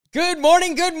Good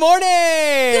morning, good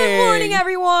morning! Good morning,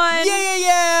 everyone!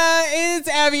 Yeah! It's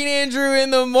Abby and Andrew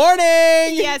in the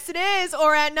morning! Yes, it is.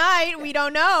 Or at night, we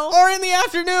don't know. Or in the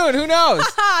afternoon, who knows?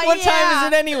 What time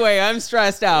is it anyway? I'm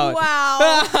stressed out. Wow.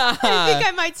 I think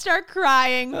I might start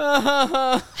crying.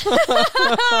 Well,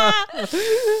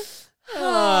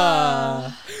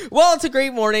 it's a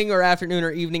great morning or afternoon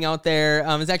or evening out there.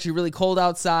 It's actually really cold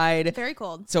outside. Very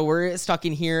cold. So we're stuck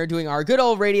in here doing our good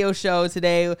old radio show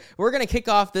today. We're going to kick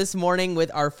off this morning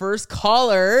with our first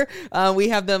caller. We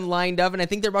have them lined up, and I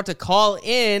think they're about to call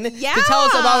in to tell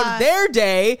us about their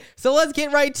day. So let's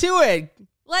get right to it.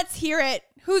 Let's hear it.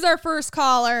 Who's our first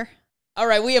caller? All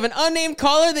right, we have an unnamed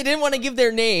caller. They didn't want to give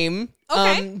their name.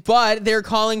 Okay. But they're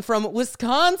calling from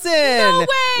Wisconsin. No way!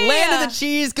 Land of the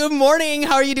cheese. Good morning.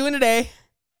 How are you doing today?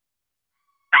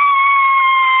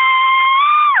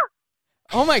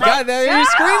 Oh my God, they're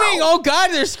screaming. Oh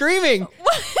God, they're screaming.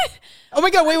 What? Oh my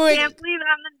God, wait. I can't believe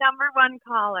I'm the number one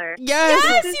caller. Yes,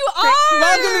 you are.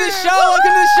 Welcome to the show.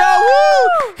 Welcome to the show.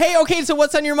 Woo! Hey, okay, so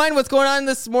what's on your mind? What's going on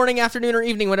this morning, afternoon, or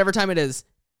evening, whatever time it is?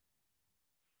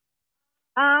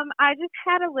 I just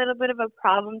had a little bit of a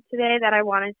problem today that I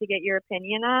wanted to get your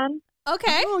opinion on.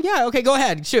 Okay. Oh, yeah. Okay, go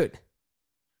ahead. Shoot.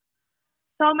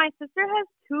 So my sister has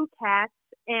 2 cats,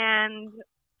 and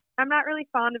I'm not really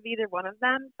fond of either one of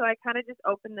them, so I kind of just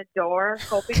opened the door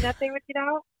hoping that they would get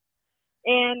out.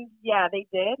 And, yeah, they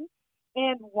did.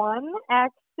 And one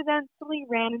accidentally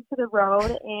ran into the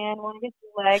road, and one of his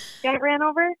legs got ran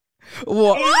over.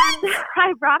 What? And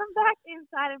I brought him back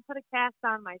inside and put a cast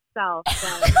on myself. But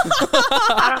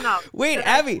I don't know. Wait, Should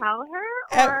Abby. I tell her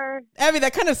or Abby,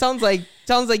 that kind of sounds like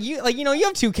you you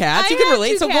have 2 cats. I You can have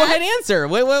relate, 2 so go cats. ahead and answer.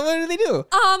 What do they do?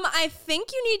 I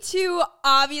think you need to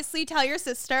obviously tell your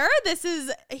sister. This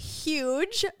is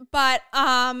huge, but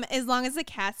as long as the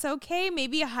cat's okay,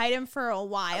 maybe hide him for a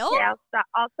while. yeah,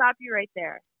 I'll stop you right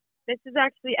there. This is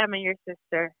actually Emma, your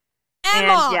sister.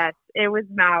 Emma. And yes, it was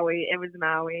Maui.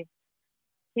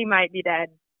 He might be dead.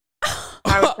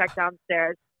 I would check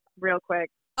downstairs real quick.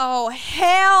 Oh,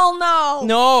 hell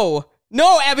no.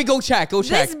 No, Abby, go check. This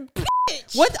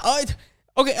bitch. What?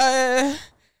 Okay.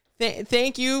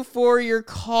 Thank you for your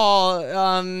call.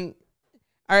 All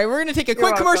right, we're gonna take a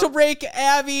quick commercial break.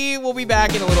 Abby, we'll be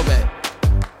back in a little bit.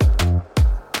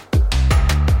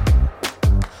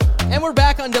 And we're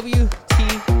back on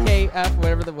WTKF,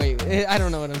 whatever I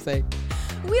don't know what I'm saying.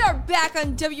 We are back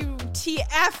on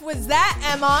WTF. Was that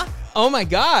Emma? Oh my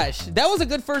gosh, that was a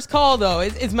good first call though.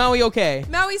 Is Maui okay?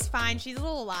 Maui's fine. She's a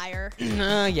little liar.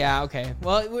 Yeah, okay.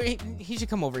 Well, he should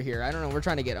come over here. I don't know. We're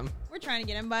trying to get him. We're trying to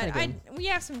get him, but Okay. we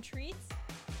have some treats.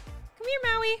 Come here,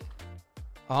 Maui.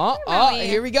 Oh,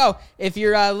 here we go. If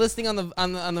you're listening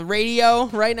on the radio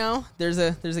right now, there's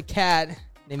a cat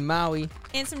named Maui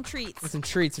And some treats. with some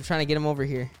treats. We're trying to get him over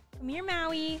here. Come here,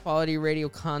 Maui. Quality radio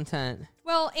content.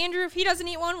 Well, Andrew, if he doesn't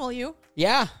eat one, will you?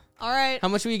 Yeah. All right. How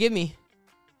much will you give me?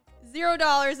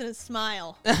 $0 and a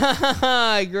smile.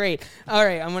 Great. All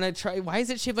right, I'm gonna try. Why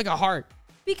is it shaped like a heart?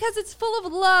 Because it's full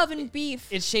of love and beef.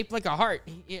 It's shaped like a heart.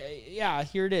 Yeah,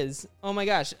 here it is. Oh my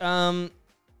gosh.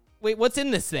 Wait, what's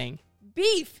in this thing?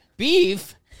 Beef.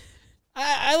 Beef?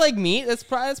 I like meat. That's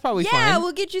probably fine. Yeah,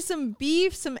 we'll get you some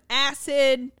beef, some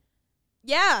acid.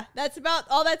 Yeah, that's about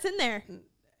all that's in there.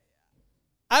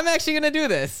 I'm actually gonna do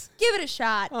this. Give it a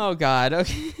shot. Oh God.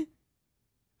 Okay.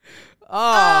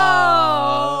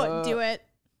 Oh, do it.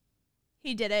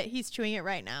 He did it. He's chewing it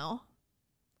right now.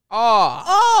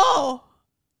 Oh.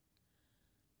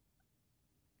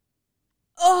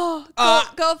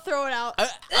 Go throw it out. I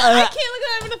can't look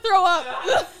at it. I'm going to throw up.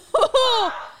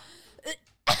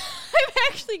 I'm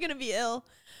actually going to be ill.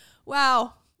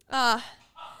 Wow.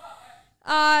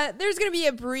 There's going to be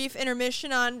a brief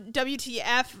intermission on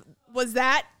WTF. Was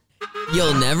that?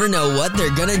 You'll never know what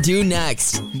they're gonna do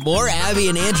next. More Abby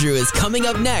and Andrew is coming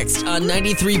up next on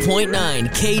 93.9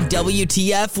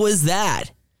 KWTF Was That.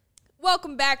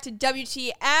 Welcome back to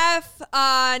WTF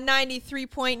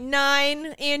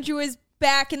 93.9. Andrew is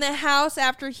back in the house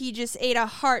after he just ate a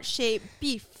heart-shaped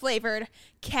beef-flavored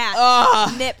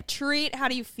cat nip treat. How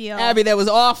do you feel? Abby, that was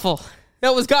awful.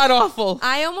 That was god-awful.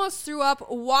 I almost threw up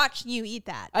watching you eat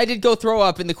that. I did go throw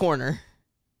up in the corner.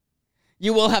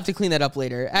 You will have to clean that up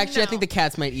later. Actually, No. I think the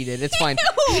cats might eat it. It's fine.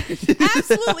 Ew,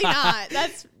 absolutely not.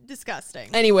 That's disgusting.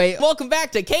 Anyway, welcome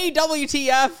back to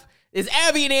KWTF. Is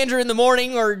Abby and Andrew in the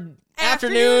morning or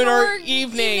afternoon or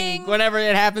evening, whenever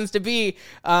it happens to be.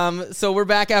 So we're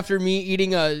back after me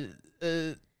eating a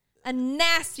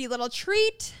nasty little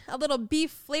treat, a little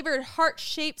beef-flavored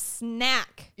heart-shaped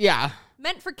snack. Yeah.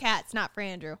 Meant for cats, not for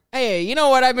Andrew. Hey, you know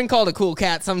what? I've been called a cool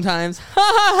cat sometimes.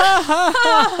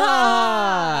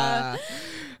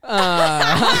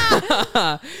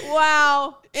 Wow.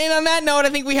 And on that note, I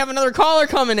think we have another caller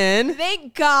coming in.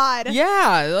 Thank God.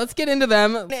 Yeah, let's get into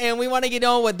them. And we want to get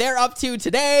on what they're up to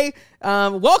today.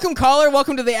 Welcome, caller.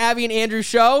 Welcome to the Abby and Andrew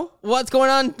show. What's going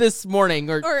on this morning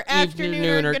or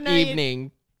afternoon or good night.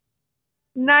 evening?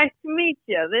 Nice to meet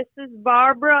you. This is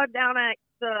Barbara down at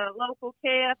the local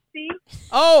KFC.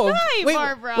 Oh, Hi,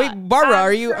 Barbara. Wait, Barbara,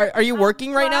 are you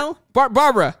working right now?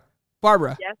 Barbara.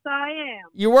 Yes, I am.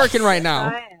 You're working right now.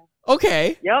 I am.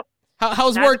 Okay. Yep.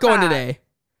 How's work going today?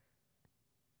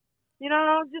 You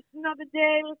know, just another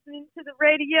day listening to the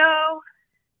radio.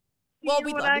 Well, seeing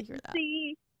we'd what love to I hear can that.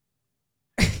 see.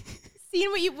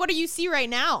 Seeing what do you see right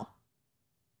now?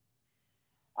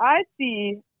 I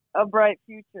see a bright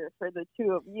future for the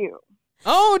two of you.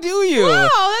 Oh, do you?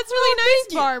 Wow, that's really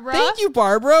nice, Barbara. Thank you,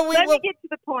 Barbara. Let me get to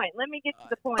the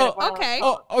point. Okay.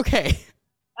 Oh, okay.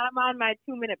 I'm on my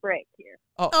 2-minute break here.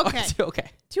 Oh, Okay. Okay.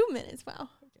 2 minutes. Wow.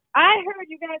 I heard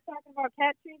you guys talking about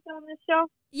cat treats on this show.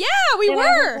 Yeah, we And I were.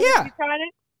 heard Yeah. You tried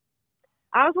it.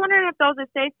 I was wondering if those are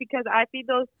safe because I feed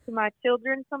those to my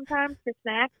children sometimes for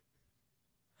snacks.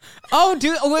 Oh,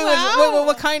 wait, Wow.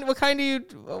 what kind do you,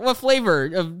 what flavor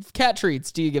of cat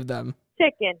treats do you give them?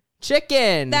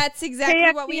 Chicken. That's exactly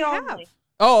KFC what we have. only.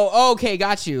 Oh, okay,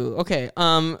 got you. Okay.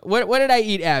 What did I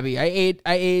eat, Abby? I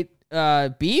ate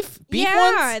beef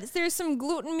Yeah, once? there's some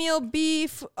gluten meal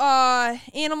beef,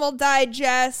 Animal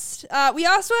Digest. We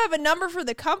also have a number for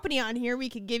the company on here. We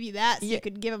could give you that so Yeah. you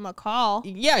could give them a call.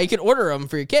 Yeah, you can order them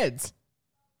for your kids.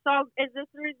 So is this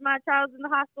the reason my child's in the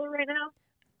hospital right now?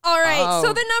 All right, Oh.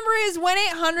 so the number is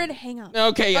 1-800. Hang on.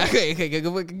 Okay, yeah, okay.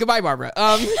 Goodbye, Barbara.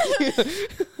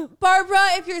 Barbara,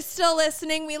 if you're still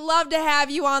listening, we love to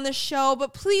have you on the show,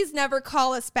 but please never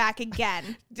call us back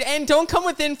again. And don't come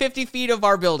within 50 feet of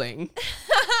our building.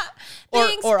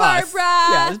 Thanks, or Barbara. us.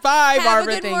 Yes, bye, Have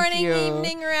Barbara. a good Thank morning, you.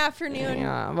 evening, or afternoon.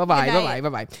 Yeah, Good night.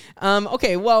 bye-bye.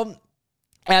 Okay, well,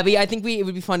 Abby, I think it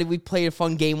would be fun if we played a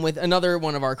fun game with another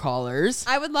one of our callers.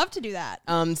 I would love to do that.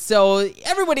 So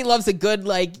everybody loves a good,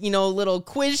 little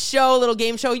quiz show, little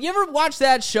game show. You ever watch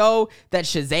that show, that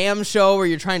Shazam show, where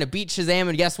you're trying to beat Shazam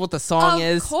and guess what the song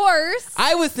is? Of course.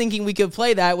 I was thinking we could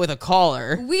play that with a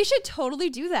caller. We should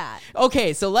totally do that.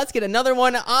 Okay, so let's get another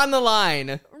one on the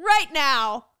line. Right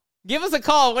now. Give us a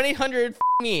call,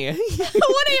 1-800-me.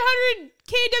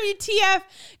 1-800-KWTF.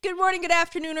 Good morning, good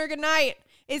afternoon, or good night.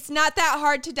 It's not that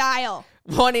hard to dial.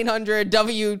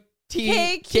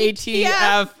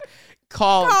 1-800-WTKTF.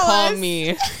 Call us.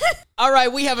 me. All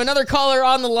right, we have another caller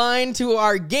on the line to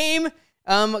our game.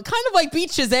 Kind of like Beat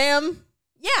Shazam,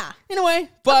 Yeah. in a way.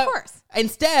 But Of course.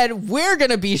 instead, we're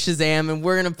going to be Shazam and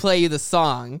we're going to play you the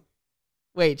song.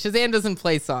 Wait, Shazam doesn't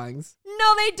play songs.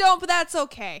 No, they don't, but that's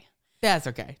okay. That's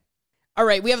okay. All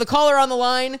right, we have the caller on the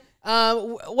line.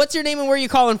 What's your name and where are you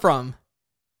calling from?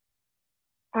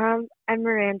 I'm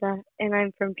Miranda, and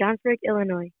I'm from Johnsburg,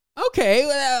 Illinois. Okay,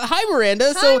 hi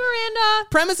Miranda. Hi, Miranda.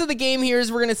 Premise of the game here is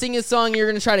we're going to sing a song and you're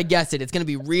going to try to guess it. It's going to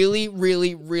be really,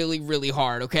 really, really, really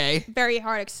hard, okay? Very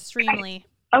hard, extremely.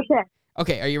 Okay.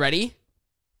 Okay, are you ready?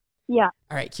 Yeah.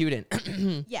 All right, cue it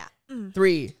in. Yeah.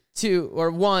 3, 2,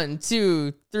 or 1,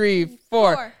 2, 3, 4.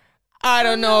 4. I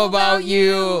don't know about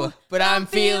you, but I'm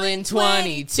feeling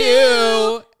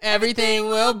 22. Everything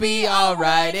will be all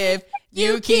right if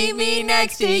you keep me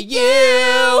next to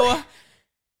you.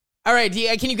 All right,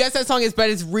 can you guess that song?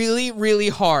 But it's really, really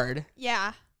hard.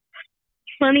 Yeah.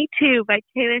 22 by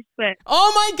Taylor Swift.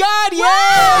 Oh my God!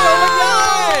 Yes! Oh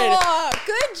my God!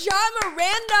 Good job,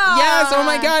 Miranda. Yes! Oh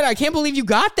my God! I can't believe you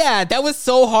got that. That was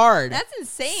so hard. That's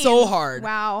insane. So hard.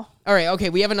 Wow. All right.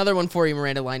 Okay, we have another one for you,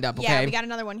 Miranda, lined up. Okay. Yeah, we got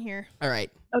another one here. All right.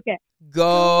 Okay.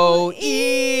 Go easy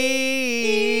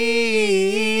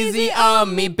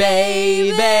on me,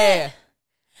 baby.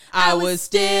 I was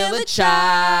still a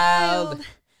child.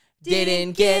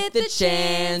 Didn't get the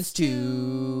chance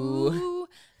to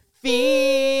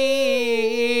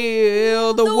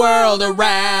feel the world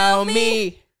around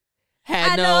me.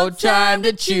 Had no time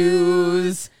to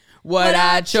choose what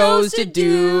I chose to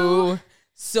do.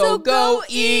 So go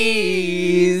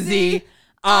easy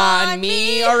on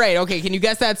me. All right, okay, can you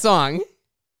guess that song?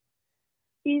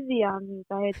 Easy on Me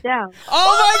by Adele.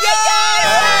 Oh my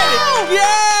God!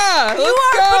 Yeah! You Let's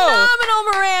are go! phenomenal,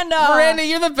 Miranda. Miranda,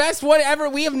 you're the best one ever.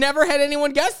 We have never had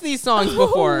anyone guess these songs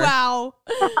before. Wow.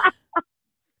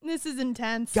 This is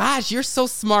intense. Gosh, you're so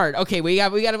smart. Okay, we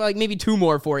got like maybe 2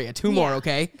 more for you. 2 more,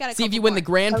 okay? got a See if couple you win the more.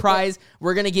 grand prize.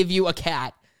 We're gonna give you a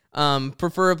cat,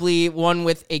 preferably one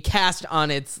with a cast on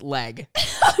its leg.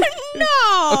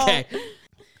 No. Okay.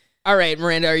 All right,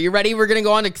 Miranda, are you ready? We're gonna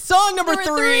go on to song number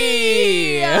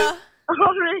 3. Yeah.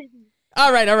 Alright.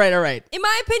 All right. In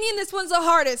my opinion, this one's the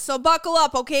hardest, so buckle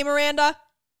up, okay, Miranda?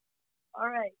 All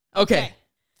right. Okay.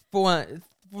 Four.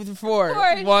 Four.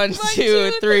 1,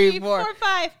 2, 3, 4. 4,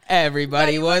 5.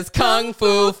 Everybody was kung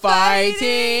fu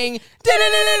fighting.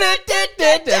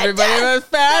 Everybody was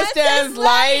fast as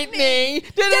lightning.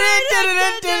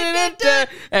 The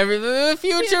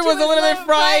future was a little bit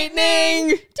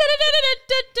frightening.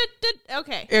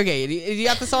 Okay. Okay, you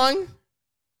got the song?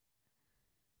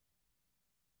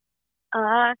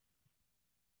 Kung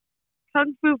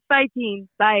Fu Fighting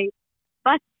by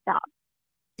Bus Stop.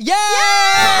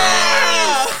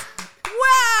 Yeah!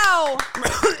 Wow.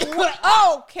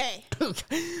 Okay.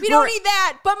 We don't need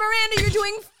that. But Miranda, you're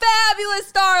doing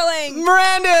fabulous, darling.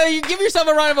 Miranda, you give yourself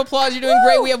a round of applause. You're doing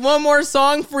great. We have one more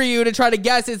song for you to try to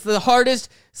guess. It's the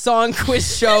hardest song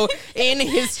quiz show in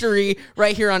history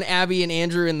right here on Abby and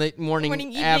Andrew in the morning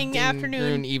evening,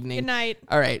 afternoon, evening. Good night.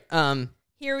 All right.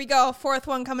 Here we go. Fourth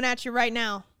one coming at you right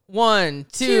now. 1,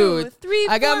 2, 3,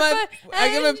 I got 4, my 5,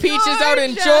 I got my and peaches out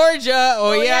in Georgia.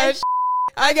 Oh yeah.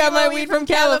 I got my weed from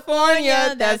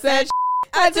California. That's that.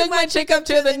 I took my chick up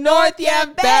to the north. Yeah,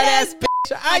 badass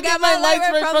bitch. I got my lights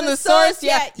right from the source.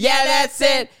 Yeah, that's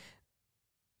it.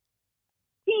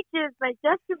 Peaches by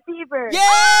Justin Bieber. Yay!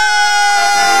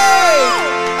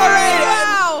 All right.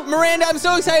 Wow. Miranda, I'm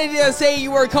so excited to say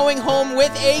you are going home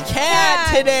with a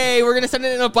cat today. We're going to send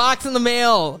it in a box in the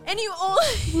mail. And you only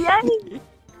Yay!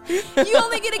 you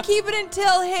only get to keep it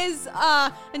until his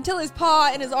paw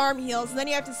and his arm heals, and then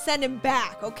you have to send him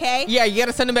back, okay? Yeah, you got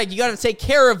to send him back. You got to take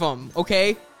care of him,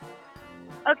 okay?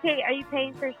 Okay, are you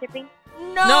paying for shipping?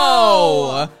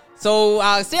 No. So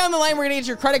stay on the line. We're going to get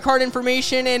your credit card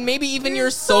information and maybe even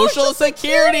your social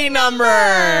security number.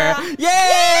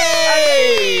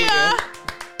 Yay!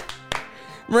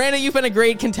 Miranda, you've been a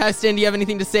great contestant. Do you have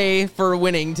anything to say for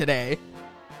winning today?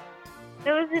 It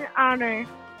was an honor.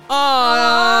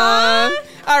 Aww.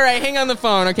 All right, hang on the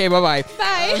phone. Okay, bye-bye.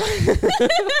 Bye.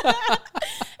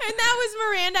 And that was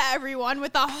Miranda, everyone,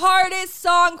 with the hardest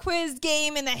song quiz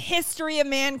game in the history of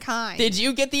mankind. Did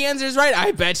you get the answers right?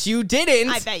 I bet you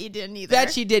didn't. I bet you didn't either.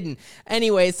 Bet you didn't.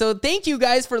 Anyway, so thank you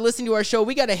guys for listening to our show.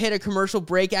 We got to hit a commercial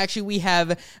break. Actually, we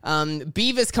have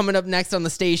Beavis coming up next on the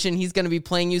station. He's going to be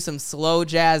playing you some slow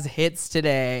jazz hits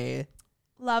today.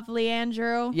 Lovely,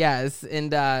 Andrew. Yes,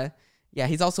 and yeah,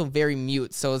 he's also very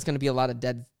mute, so it's going to be a lot of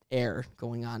dead air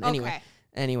going on. Okay.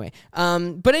 Anyway,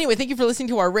 but anyway, thank you for listening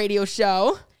to our radio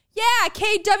show. Yeah,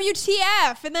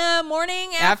 KWTF in the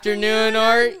morning, afternoon,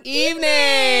 or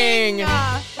evening.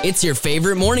 It's your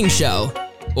favorite morning show,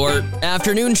 or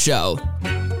afternoon show,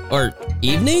 or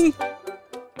evening?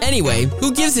 Anyway,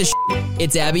 who gives a shit?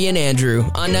 It's Abby and Andrew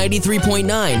on 93.9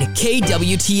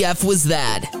 KWTF was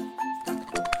that.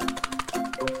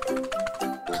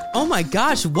 Oh my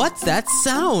gosh, what's that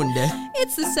sound?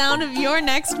 It's the sound of your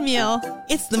next meal.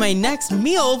 It's my next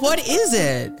meal. What is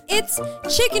it? It's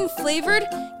chicken-flavored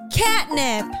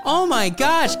catnip. Oh my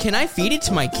gosh, can I feed it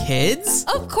to my kids?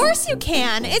 Of course you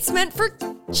can. It's meant for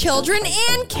children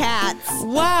and cats.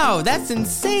 Wow, that's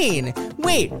insane.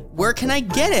 Wait, where can I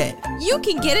get it? You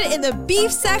can get it in the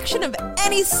beef section of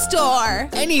any store.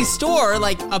 Any store?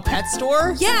 Like a pet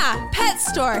store? Yeah, pet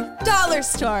store, dollar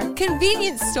store,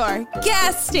 convenience store,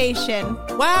 gas station.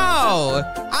 Wow,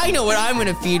 I know what I'm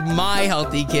gonna feed my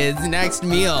healthy kids next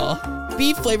meal.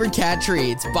 Beef flavored cat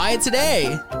treats. Buy it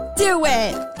today. Do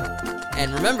it.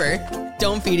 And remember,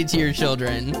 don't feed it to your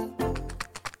children.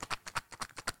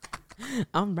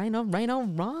 All right. Okay.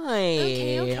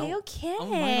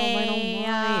 All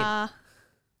right.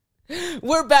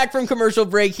 We're back from commercial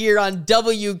break here on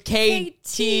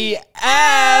WKTF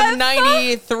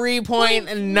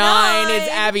 93.9. It's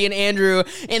Abby and Andrew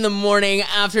in the morning,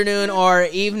 afternoon, or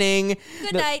evening.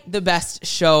 Good night. The best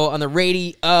show on the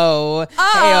radio. Oh.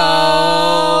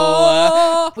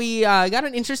 Hey-o. We got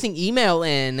an interesting email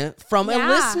in from a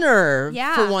listener.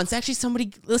 Yeah. For once. Actually,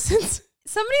 somebody listens.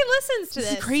 Somebody listens to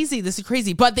this. This is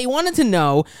crazy. But they wanted to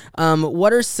know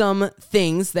what are some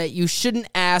things that you shouldn't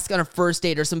ask on a first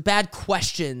date, or some bad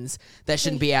questions that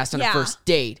shouldn't be asked on a first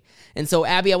date. And so,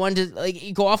 Abby, I wanted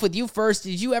to go off with you first.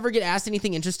 Did you ever get asked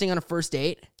anything interesting on a first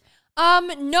date?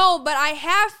 No, but I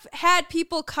have had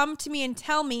people come to me and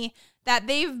tell me that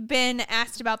they've been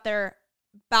asked about their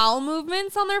bowel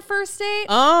movements on their first date.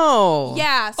 Oh.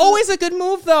 Yeah. So always a good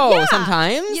move, though, yeah,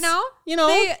 sometimes. You know,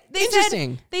 they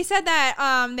interesting. They said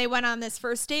that they went on this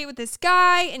first date with this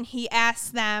guy, and he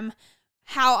asked them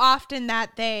how often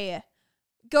that they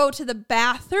go to the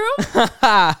bathroom.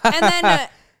 And then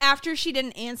after she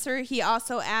didn't answer, he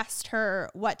also asked her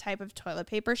what type of toilet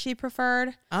paper she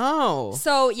preferred. Oh.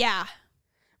 So, yeah.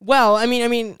 Well, I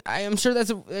mean, I'm sure that's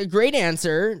a great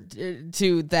answer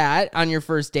to that on your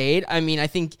first date. I mean, I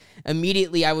think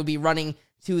immediately I would be running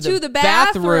to the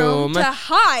bathroom to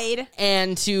hide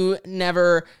and to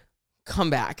never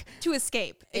come back. To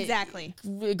escape. Exactly.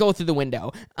 Go through the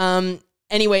window.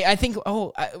 Anyway, I think,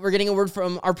 we're getting a word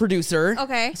from our producer.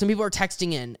 Okay. Some people are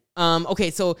texting in. Okay,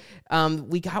 so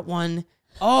we got one.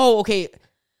 Oh, okay.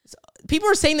 So people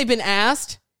are saying they've been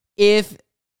asked if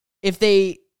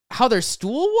how their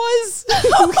stool was.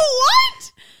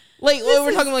 What? Like,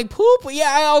 we're talking like poop?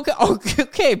 Yeah,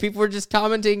 okay. People were just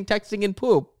commenting, texting in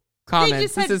poop comments. They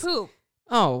just said poop.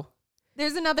 Oh.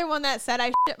 There's another one that said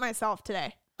I shit myself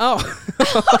today. Oh.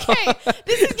 Okay.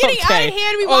 This is getting out of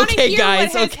hand. We want to hear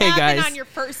guys. what has happened on your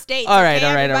first date. All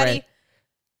right.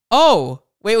 Oh,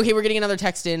 wait, okay, we're getting another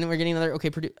text in. We're getting another,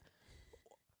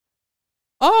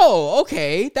 Oh,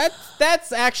 okay.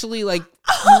 That's actually like,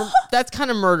 that's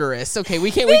kind of murderous. Okay,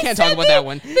 we can't talk about that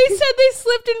one. They said they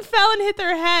slipped and fell and hit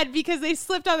their head because they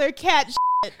slipped on their cat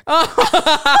shit.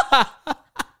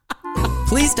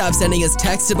 Please stop sending us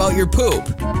texts about your poop.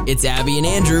 It's Abby and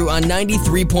Andrew on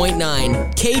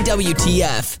 93.9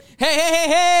 KWTF.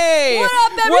 Hey! What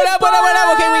up, everybody? What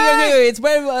up? Okay, it's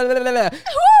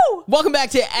Woo! welcome back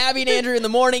to Abby and Andrew in the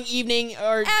morning, evening,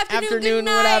 or afternoon,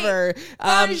 whatever.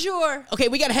 Bonjour. Okay,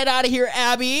 we gotta head out of here,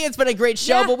 Abby. It's been a great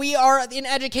show, but we are an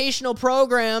educational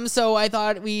program, so I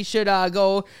thought we should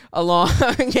go along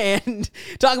and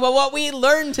talk about what we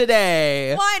learned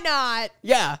today. Why not?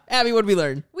 Yeah, Abby, what did we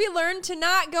learn? We learned to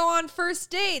not go on first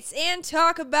dates and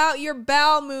talk about your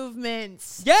bowel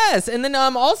movements. Yes, and then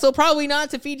also probably not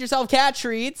to feed yourself cat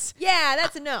treats. Yeah,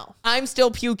 that's a no. I'm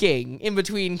still puking in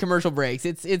between commercial breaks.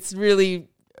 It's really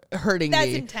hurting me.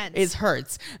 That's intense. It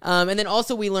hurts. And then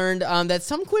also we learned that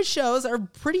some quiz shows are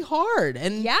pretty hard.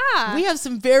 And we have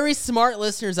some very smart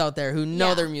listeners out there who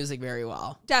know their music very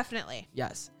well. Definitely.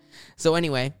 Yes. So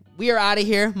anyway, we are out of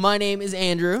here. My name is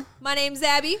Andrew. My name's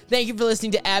Abby. Thank you for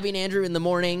listening to Abby and Andrew in the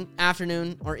morning,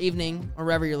 afternoon, or evening, or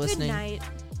wherever you're listening. Good night.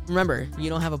 Remember, you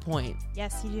don't have a point.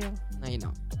 Yes, you do. No, you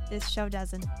don't. This show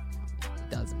doesn't. It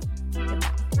doesn't.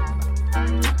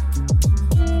 Goodbye.